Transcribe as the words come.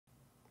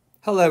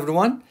Hello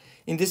everyone,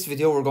 in this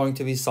video we're going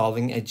to be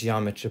solving a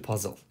geometry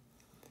puzzle.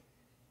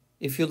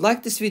 If you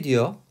like this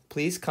video,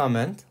 please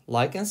comment,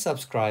 like and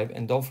subscribe,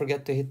 and don't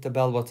forget to hit the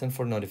bell button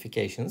for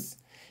notifications.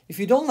 If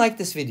you don't like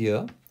this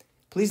video,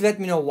 please let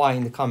me know why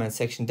in the comment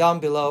section down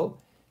below.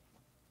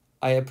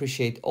 I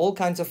appreciate all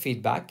kinds of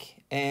feedback,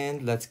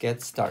 and let's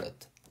get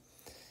started.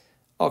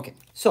 Okay,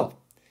 so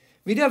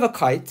we do have a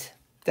kite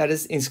that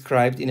is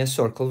inscribed in a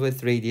circle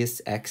with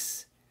radius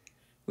x,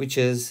 which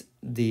is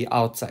the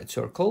outside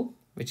circle,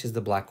 which is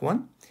the black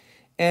one,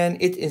 and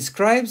it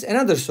inscribes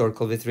another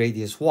circle with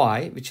radius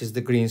y, which is the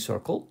green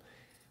circle,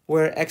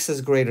 where x is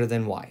greater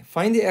than y.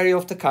 Find the area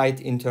of the kite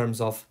in terms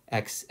of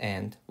x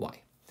and y.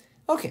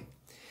 Okay,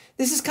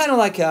 this is kind of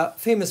like a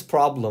famous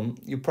problem.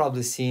 You've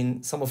probably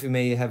seen, some of you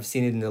may have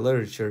seen it in the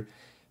literature,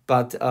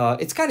 but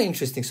it's kind of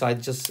interesting, so I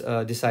just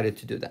decided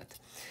to do that.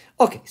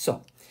 Okay,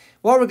 so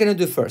what we're going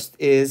to do first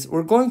is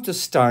we're going to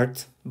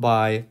start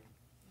by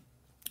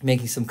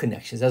making some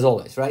connections, as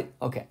always, right?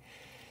 Okay.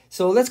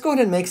 So let's go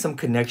ahead and make some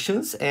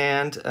connections,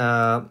 and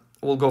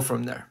we'll go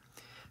from there.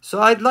 So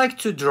I'd like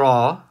to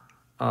draw,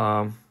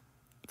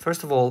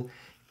 first of all,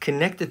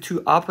 connect the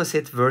two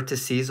opposite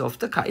vertices of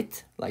the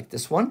kite, like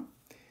this one.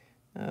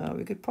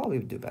 We could probably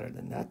do better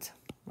than that,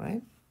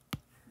 right?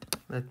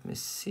 Let me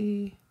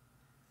see.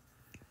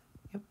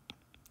 Yep.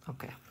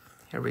 Okay,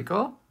 here we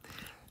go.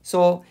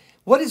 So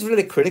what is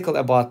really critical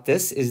about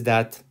this is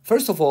that,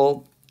 first of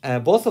all,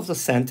 both of the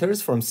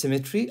centers from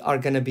symmetry are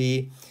going to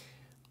be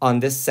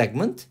on this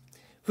segment,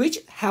 which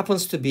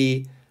happens to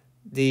be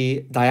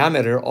the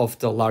diameter of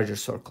the larger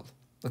circle,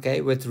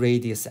 okay, with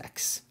radius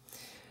x.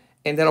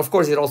 And then, of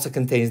course, it also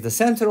contains the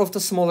center of the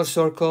smaller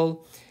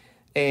circle.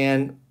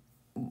 And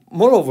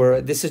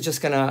moreover, this is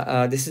just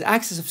gonna, this is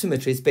axis of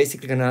symmetry. It's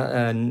basically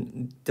gonna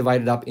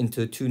divide it up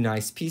into two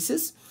nice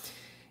pieces.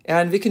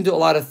 And we can do a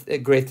lot of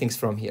great things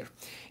from here.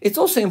 It's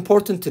also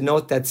important to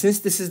note that since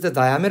this is the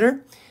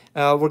diameter,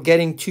 we're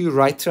getting two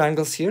right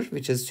triangles here,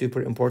 which is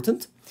super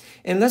important.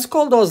 And let's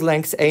call those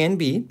lengths A and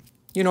B.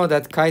 You know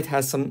that kite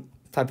has some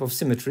type of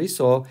symmetry.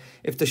 So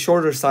if the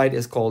shorter side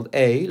is called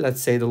A,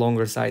 let's say the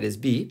longer side is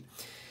B.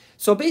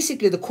 So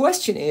basically the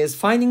question is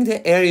finding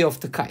the area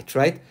of the kite,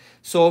 right?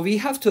 So we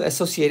have to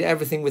associate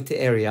everything with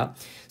the area.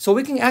 So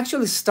we can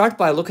actually start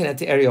by looking at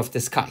the area of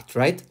this kite,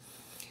 right?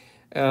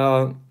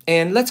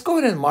 And let's go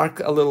ahead and mark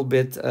a little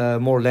bit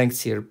more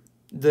lengths here.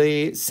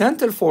 The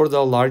center for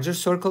the larger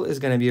circle is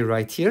going to be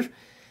right here.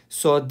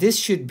 So this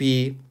should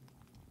be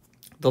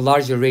the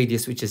larger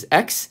radius, which is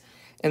x,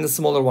 and the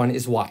smaller one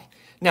is y.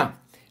 Now,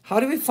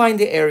 how do we find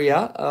the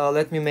area?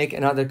 Let me make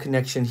another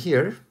connection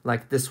here,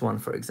 like this one,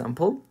 for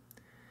example.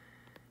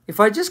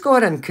 If I just go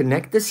ahead and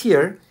connect this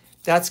here,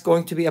 that's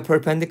going to be a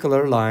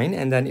perpendicular line.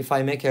 And then if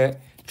I make a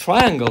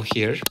triangle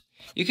here,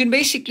 you can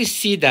basically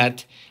see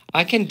that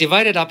I can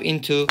divide it up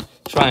into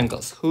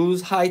triangles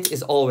whose height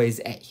is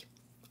always a.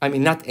 I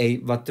mean, not a,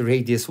 but the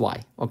radius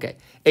y. Okay,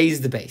 a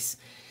is the base.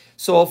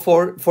 So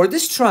for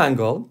this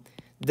triangle,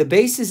 the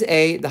base is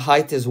a, the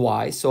height is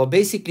y. So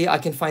basically, I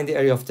can find the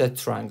area of that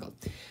triangle.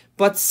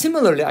 But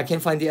similarly, I can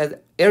find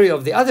the area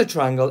of the other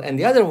triangle and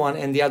the other one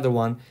and the other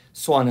one,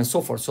 so on and so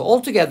forth. So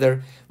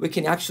altogether, we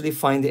can actually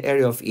find the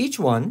area of each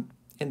one.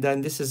 And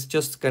then this is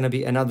just going to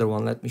be another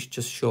one. Let me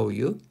just show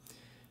you.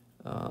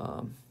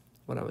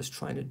 What I was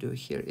trying to do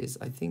here is,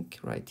 I think,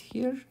 right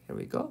here. Here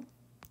we go.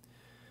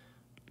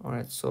 All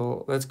right,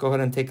 so let's go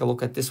ahead and take a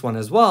look at this one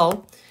as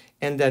well.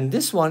 And then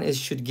this one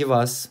should give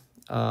us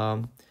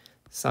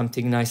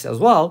something nice as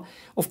well.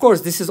 Of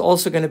course, this is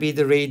also going to be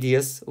the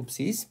radius.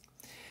 Oopsies.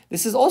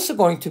 This is also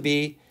going to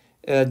be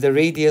the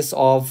radius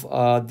of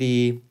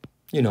the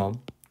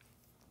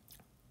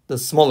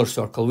smaller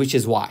circle, which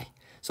is y.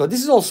 So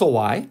this is also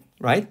y,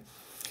 right?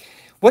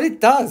 What it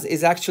does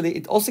is actually,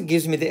 it also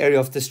gives me the area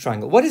of this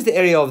triangle. What is the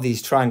area of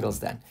these triangles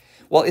then?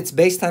 Well, it's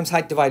base times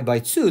height divided by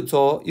 2.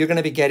 So you're going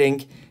to be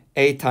getting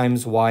a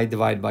times y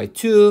divided by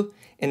 2,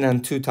 and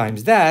then 2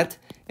 times that,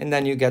 and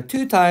then you get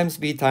 2 times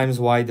b times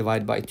y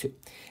divided by 2.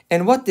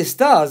 And what this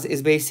does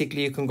is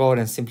basically you can go ahead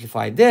and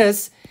simplify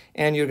this,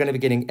 and you're going to be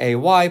getting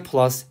ay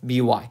plus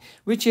by,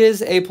 which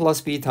is a plus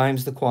b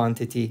times the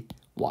quantity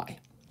y.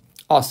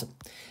 Awesome.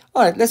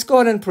 All right, let's go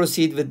ahead and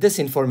proceed with this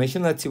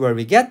information. Let's see where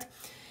we get.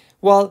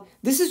 Well,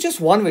 this is just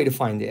one way to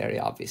find the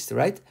area, obviously,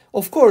 right?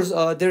 Of course,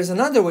 there's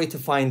another way to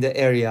find the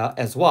area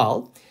as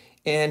well.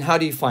 And how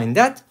do you find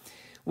that?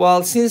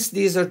 Well, since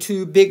these are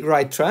two big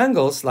right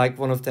triangles, like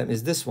one of them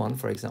is this one,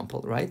 for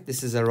example, right?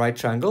 This is a right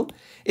triangle.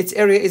 Its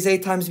area is a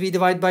times b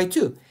divided by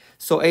 2.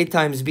 So a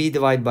times b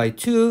divided by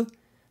 2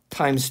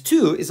 times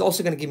 2 is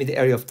also going to give me the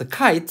area of the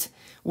kite,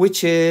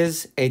 which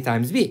is a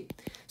times b.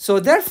 So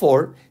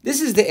therefore,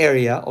 this is the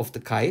area of the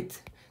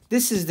kite.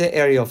 This is the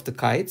area of the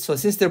kite. So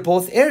since they're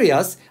both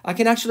areas, I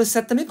can actually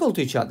set them equal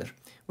to each other,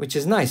 which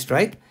is nice,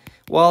 right?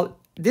 Well,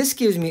 this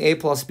gives me a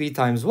plus b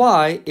times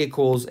y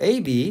equals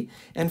ab.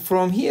 And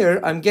from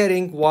here, I'm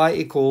getting y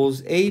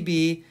equals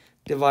ab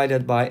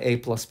divided by a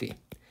plus b.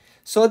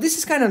 So this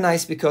is kind of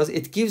nice because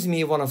it gives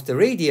me one of the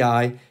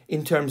radii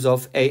in terms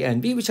of A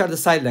and B, which are the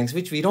side lengths,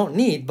 which we don't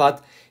need,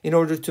 but in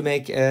order to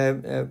make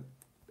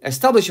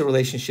establish a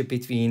relationship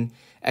between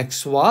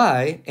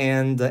xy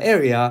and the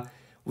area,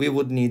 we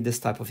would need this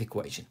type of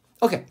equation.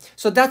 Okay,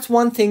 so that's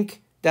one thing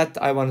that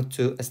I wanted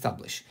to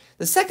establish.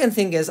 The second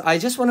thing is I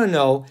just want to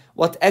know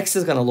what x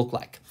is going to look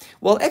like.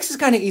 Well, x is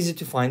kind of easy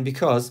to find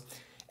because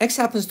x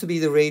happens to be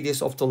the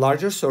radius of the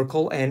larger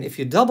circle, and if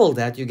you double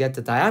that, you get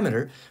the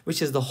diameter,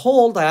 which is the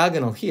whole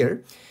diagonal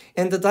here.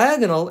 And the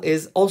diagonal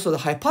is also the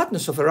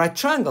hypotenuse of a right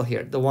triangle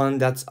here, the one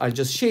that I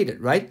just shaded,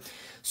 right?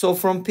 So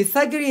from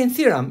Pythagorean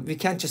theorem, we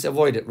can't just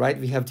avoid it, right?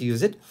 We have to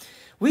use it.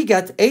 We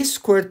get a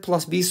squared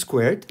plus b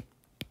squared,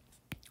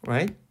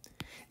 right,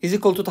 is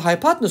equal to the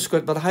hypotenuse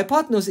squared, but the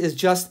hypotenuse is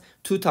just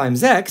 2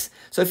 times x.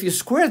 So if you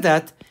square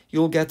that,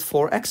 you'll get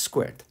 4x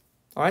squared.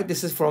 All right,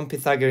 this is from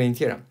Pythagorean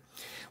theorem.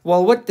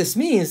 Well, what this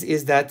means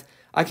is that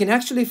I can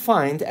actually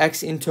find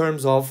x in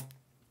terms of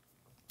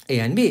a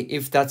and b,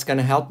 if that's going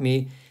to help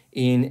me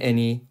in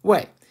any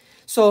way.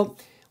 So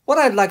what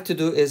I'd like to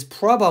do is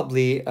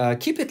probably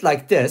keep it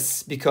like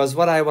this, because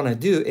what I want to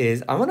do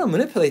is I want to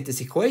manipulate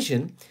this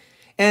equation.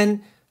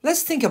 And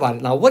let's think about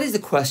it now. What is the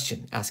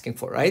question asking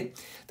for, right?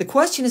 The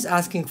question is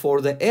asking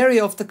for the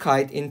area of the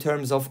kite in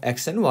terms of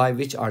x and y,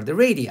 which are the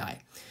radii.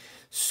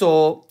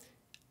 So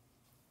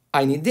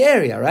I need the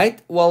area,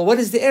 right? Well, what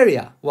is the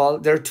area? Well,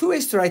 there are two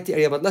ways to write the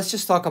area, but let's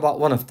just talk about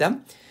one of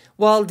them.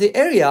 Well, the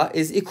area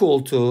is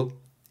equal to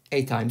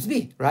a times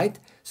b, right?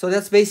 So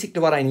that's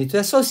basically what I need to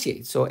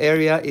associate. So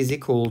area is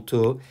equal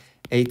to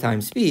a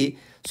times b.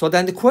 So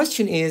then the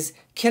question is,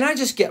 can I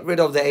just get rid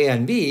of the a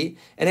and b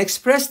and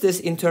express this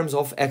in terms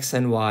of x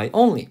and y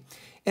only?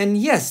 And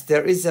yes,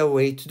 there is a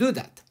way to do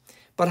that.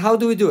 But how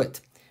do we do it?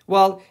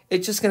 Well,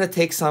 it's just going to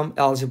take some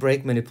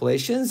algebraic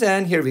manipulations,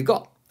 and here we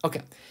go.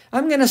 Okay,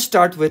 I'm going to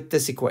start with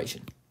this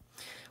equation.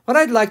 What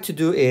I'd like to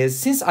do is,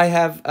 since I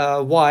have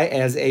y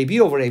as ab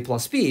over a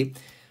plus b,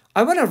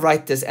 I want to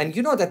write this, and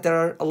you know that there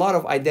are a lot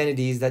of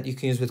identities that you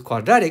can use with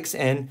quadratics,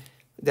 and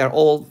they're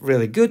all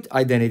really good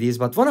identities,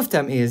 but one of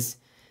them is,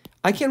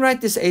 I can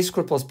write this a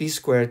squared plus b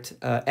squared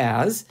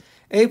as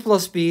a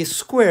plus b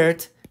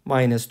squared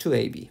minus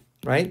 2ab,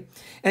 right?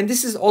 And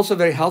this is also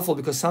very helpful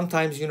because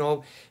sometimes, you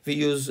know, we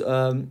use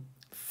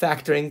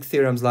factoring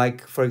theorems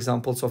like, for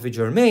example, Sophie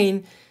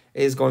Germain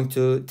is going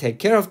to take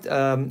care of,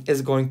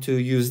 is going to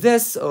use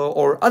this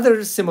or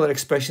other similar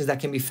expressions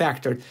that can be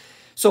factored.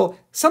 So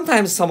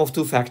sometimes sum of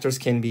two factors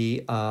can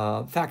be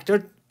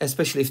factored,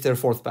 especially if they're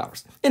fourth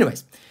powers.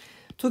 Anyways,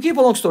 to keep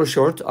a long story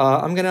short,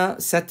 I'm going to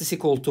set this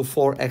equal to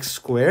 4x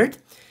squared.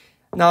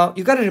 Now,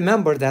 you got to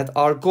remember that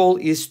our goal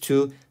is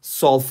to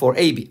solve for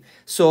AB.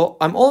 So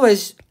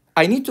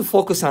I need to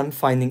focus on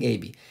finding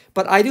AB.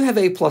 But I do have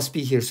a plus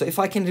b here. So if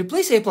I can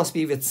replace a plus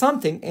b with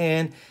something,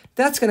 and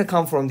that's going to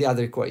come from the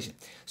other equation.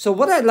 So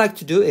what I'd like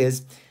to do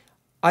is,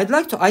 I'd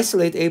like to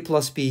isolate a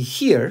plus b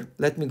here.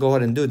 Let me go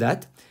ahead and do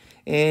that.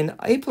 And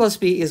a plus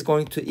b is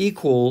going to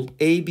equal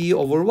ab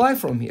over y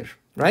from here,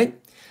 right?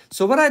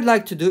 So what I'd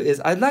like to do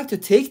is, I'd like to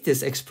take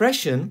this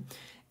expression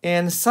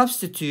and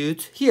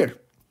substitute here.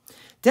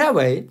 That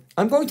way,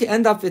 I'm going to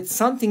end up with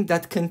something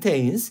that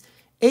contains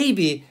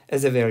AB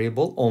as a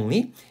variable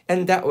only,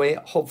 and that way,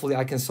 hopefully,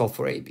 I can solve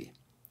for AB.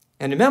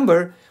 And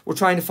remember, we're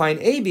trying to find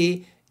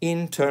AB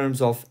in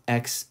terms of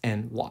X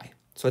and Y.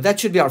 So that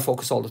should be our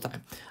focus all the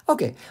time.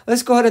 Okay,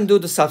 let's go ahead and do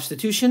the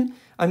substitution.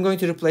 I'm going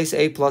to replace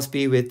A plus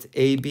B with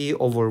AB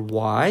over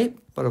Y,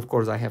 but of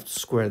course, I have to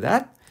square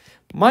that,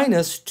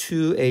 minus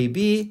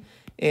 2AB,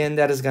 and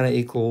that is going to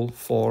equal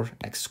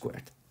 4x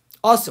squared.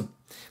 Awesome.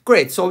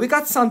 Great. So we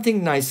got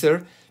something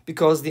nicer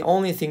because the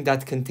only thing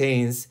that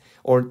contains,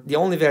 or the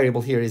only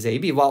variable here is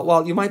AB.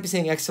 Well, you might be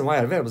saying X and Y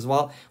are variables.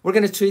 Well, we're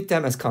going to treat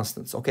them as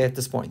constants, okay, at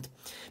this point.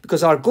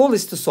 Because our goal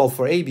is to solve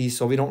for AB,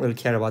 so we don't really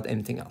care about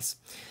anything else.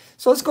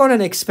 So let's go ahead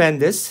and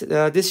expand this.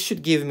 This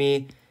should give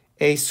me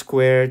A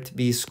squared,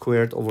 B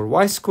squared over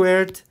Y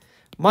squared,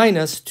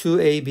 minus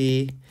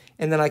 2AB.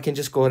 And then I can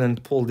just go ahead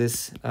and pull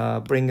this,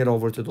 bring it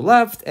over to the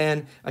left,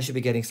 and I should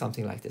be getting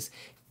something like this.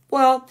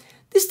 Well,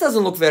 this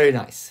doesn't look very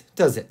nice,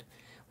 does it?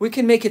 We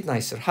can make it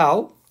nicer.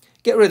 How?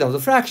 Get rid of the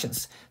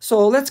fractions.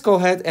 So let's go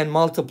ahead and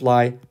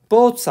multiply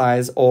both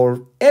sides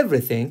or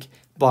everything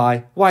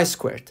by y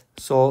squared.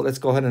 So let's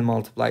go ahead and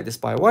multiply this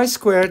by y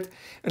squared.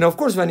 And of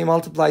course, when you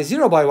multiply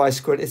 0 by y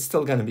squared, it's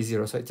still going to be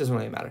 0. So it doesn't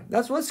really matter.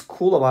 That's what's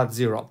cool about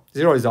 0.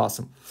 0 is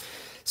awesome.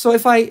 So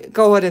if I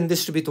go ahead and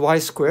distribute y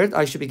squared,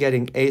 I should be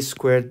getting a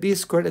squared, b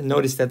squared. And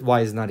notice that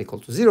y is not equal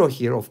to 0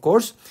 here, of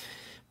course.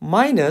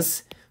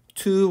 Minus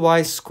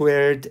 2y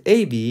squared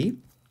ab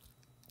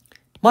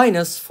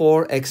minus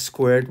 4x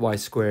squared y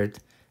squared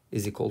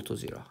is equal to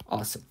 0.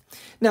 Awesome.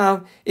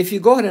 Now, if you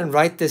go ahead and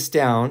write this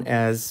down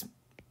as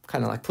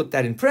kind of like put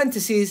that in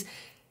parentheses,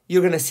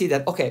 you're going to see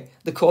that, okay,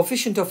 the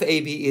coefficient of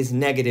AB is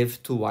negative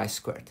 2y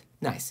squared.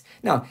 Nice.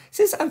 Now,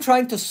 since I'm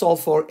trying to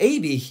solve for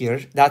AB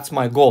here, that's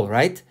my goal,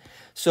 right?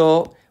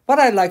 So what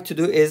I'd like to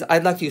do is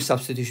I'd like to use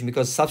substitution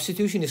because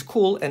substitution is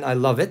cool and I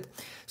love it.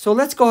 So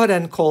let's go ahead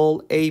and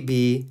call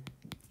AB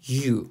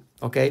U,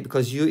 okay?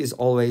 Because U is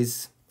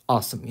always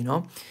awesome, you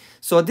know?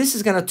 So this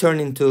is going to turn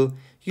into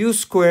u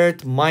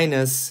squared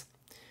minus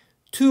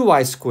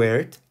 2y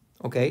squared,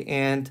 okay,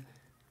 and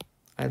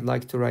I'd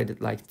like to write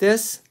it like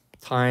this,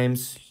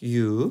 times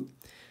u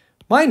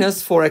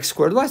minus 4x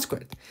squared y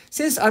squared.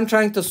 Since I'm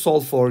trying to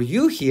solve for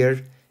u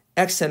here,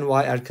 x and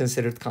y are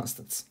considered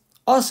constants.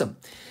 Awesome.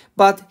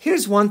 But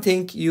here's one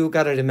thing you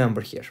gotta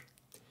remember here.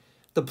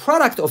 The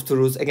product of the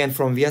roots, again,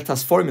 from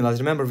Vieta's formulas.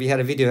 Remember, we had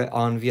a video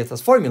on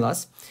Vieta's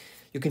formulas.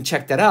 You can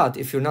check that out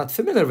if you're not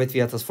familiar with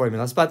Vieta's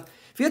formulas. But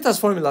Vieta's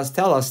formulas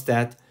tell us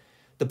that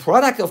the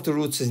product of the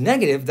roots is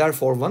negative.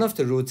 Therefore, one of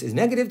the roots is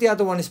negative, the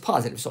other one is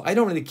positive. So I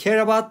don't really care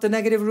about the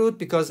negative root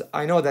because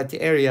I know that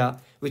the area,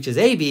 which is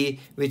AB,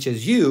 which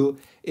is u,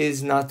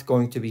 is not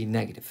going to be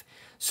negative.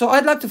 So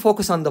I'd like to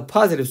focus on the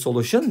positive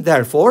solution.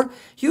 Therefore,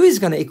 u is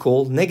going to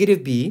equal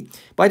negative b.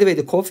 By the way,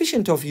 the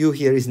coefficient of u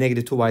here is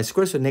negative 2y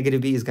squared. So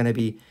negative b is going to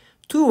be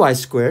 2y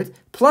squared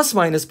plus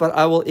minus, but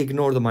I will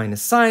ignore the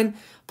minus sign,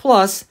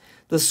 plus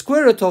the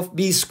square root of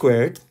b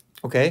squared.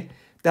 Okay,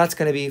 that's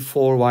going to be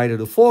 4y to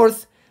the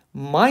fourth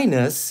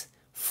minus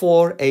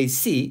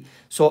 4ac.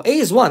 So a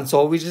is 1,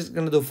 so we're just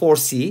going to do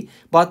 4c.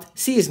 But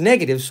c is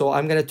negative, so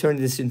I'm going to turn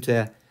this into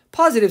a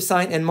positive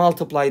sign and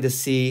multiply the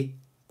c,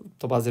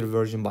 the positive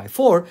version, by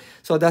 4.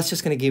 So that's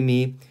just going to give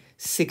me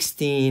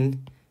 16x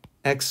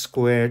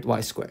squared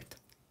y squared.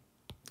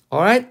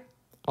 All right,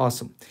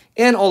 awesome.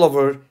 And all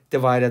over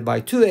divided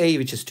by 2a,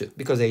 which is 2,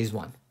 because a is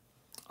 1.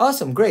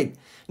 Awesome, great.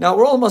 Now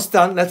we're almost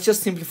done. Let's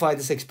just simplify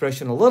this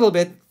expression a little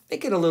bit,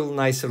 make it a little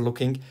nicer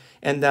looking,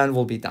 and then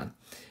we'll be done.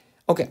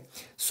 Okay,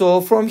 so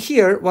from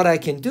here, what I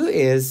can do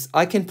is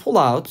I can pull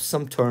out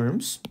some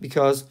terms,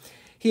 because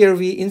here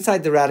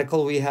inside the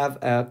radical, we have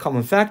a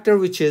common factor,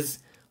 which is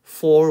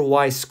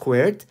 4y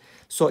squared.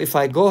 So if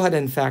I go ahead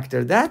and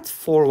factor that,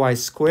 4y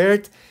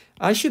squared,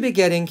 I should be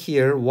getting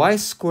here y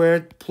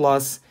squared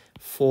plus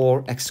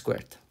 4x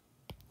squared.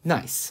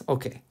 Nice.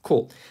 Okay,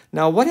 cool.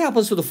 Now what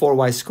happens to the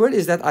 4y squared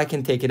is that I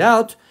can take it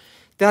out.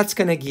 That's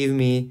going to give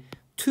me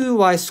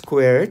 2y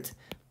squared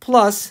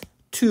plus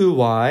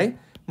 2y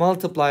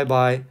multiplied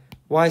by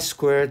y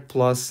squared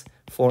plus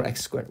 4x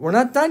squared. We're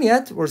not done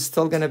yet. We're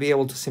still going to be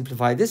able to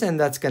simplify this, and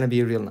that's going to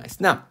be real nice.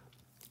 Now,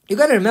 you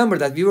got to remember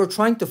that we were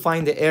trying to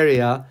find the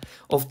area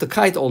of the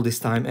kite all this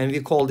time, and we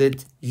called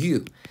it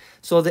u.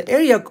 So the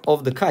area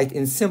of the kite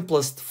in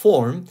simplest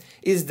form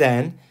is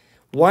then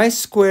y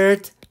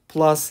squared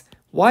plus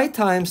y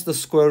times the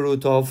square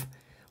root of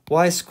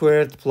y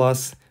squared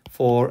plus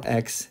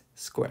 4x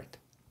squared.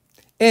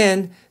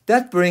 And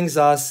that brings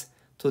us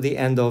to the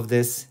end of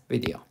this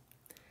video.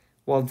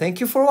 Well, thank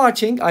you for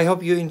watching. I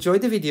hope you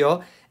enjoyed the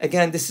video.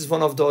 Again, this is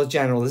one of those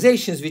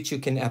generalizations which you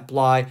can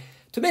apply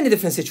to many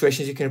different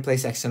situations. You can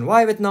replace x and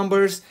y with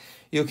numbers.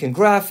 You can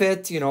graph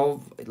it, you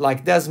know,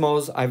 like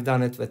Desmos. I've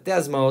done it with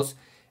Desmos,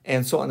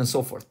 and so on and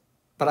so forth.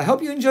 But I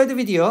hope you enjoyed the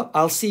video.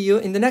 I'll see you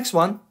in the next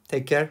one.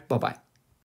 Take care. Bye-bye.